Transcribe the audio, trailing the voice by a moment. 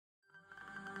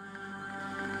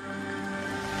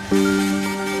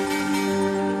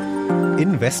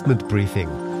Investment Briefing,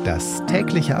 das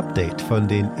tägliche Update von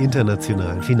den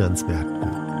internationalen Finanzmärkten.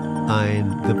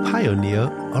 Ein The Pioneer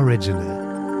Original.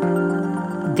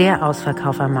 Der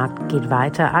Ausverkauf am Markt geht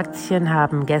weiter. Aktien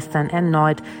haben gestern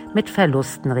erneut mit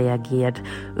Verlusten reagiert.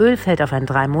 Öl fällt auf ein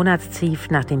 3-Monats-Tief,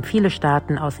 nachdem viele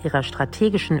Staaten aus ihrer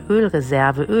strategischen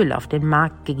Ölreserve Öl auf den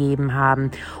Markt gegeben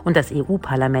haben. Und das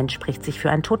EU-Parlament spricht sich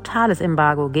für ein totales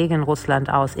Embargo gegen Russland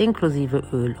aus, inklusive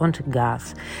Öl und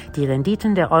Gas. Die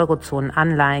Renditen der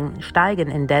Eurozonen-Anleihen steigen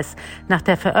indes nach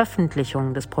der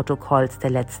Veröffentlichung des Protokolls der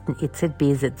letzten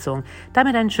EZB-Sitzung.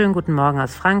 Damit einen schönen guten Morgen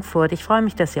aus Frankfurt. Ich freue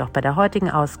mich, dass Sie auch bei der heutigen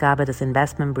Ausgabe des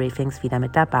Investment Briefings wieder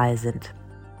mit dabei sind.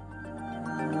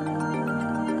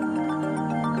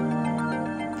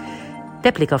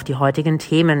 Der Blick auf die heutigen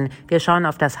Themen. Wir schauen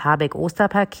auf das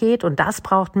Habeck-Osterpaket und das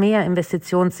braucht mehr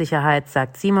Investitionssicherheit,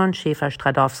 sagt Simon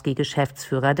Schäfer-Stradowski,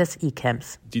 Geschäftsführer des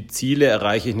ICEMS. Die Ziele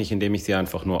erreiche ich nicht, indem ich sie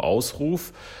einfach nur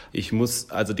ausrufe. Ich muss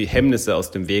also die Hemmnisse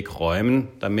aus dem Weg räumen,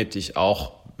 damit ich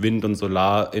auch Wind und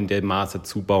Solar in dem Maße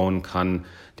zubauen kann,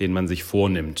 den man sich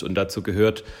vornimmt. Und dazu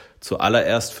gehört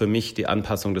zuallererst für mich die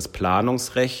Anpassung des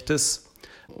Planungsrechtes.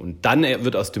 Und dann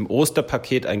wird aus dem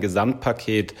Osterpaket ein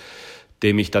Gesamtpaket,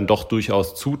 dem ich dann doch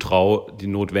durchaus zutraue, die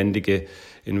notwendige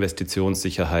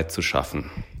Investitionssicherheit zu schaffen.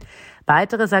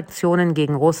 Weitere Sanktionen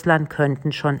gegen Russland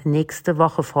könnten schon nächste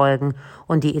Woche folgen.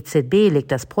 Und die EZB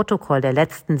legt das Protokoll der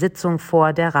letzten Sitzung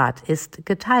vor. Der Rat ist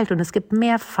geteilt und es gibt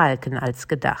mehr Falken als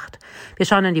gedacht. Wir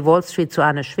schauen in die Wall Street zu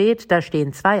Anne Schwedt. Da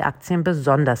stehen 2 Aktien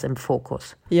besonders im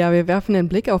Fokus. Ja, wir werfen den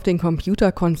Blick auf den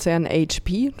Computerkonzern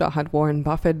HP. Da hat Warren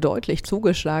Buffett deutlich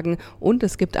zugeschlagen. Und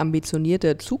es gibt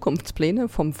ambitionierte Zukunftspläne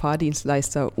vom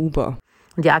Fahrdienstleister Uber.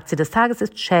 Und die Aktie des Tages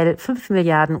ist Shell. 5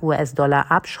 Milliarden US-Dollar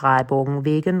Abschreibungen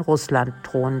wegen Russland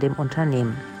drohen dem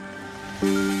Unternehmen.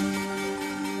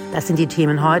 Das sind die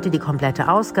Themen heute. Die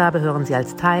komplette Ausgabe hören Sie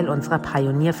als Teil unserer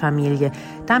Pionierfamilie.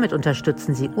 Damit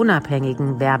unterstützen Sie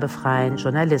unabhängigen, werbefreien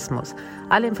Journalismus.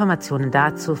 Alle Informationen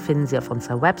dazu finden Sie auf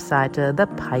unserer Webseite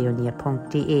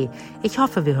thepioneer.de. Ich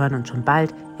hoffe, wir hören uns schon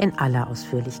bald in aller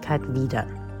Ausführlichkeit wieder.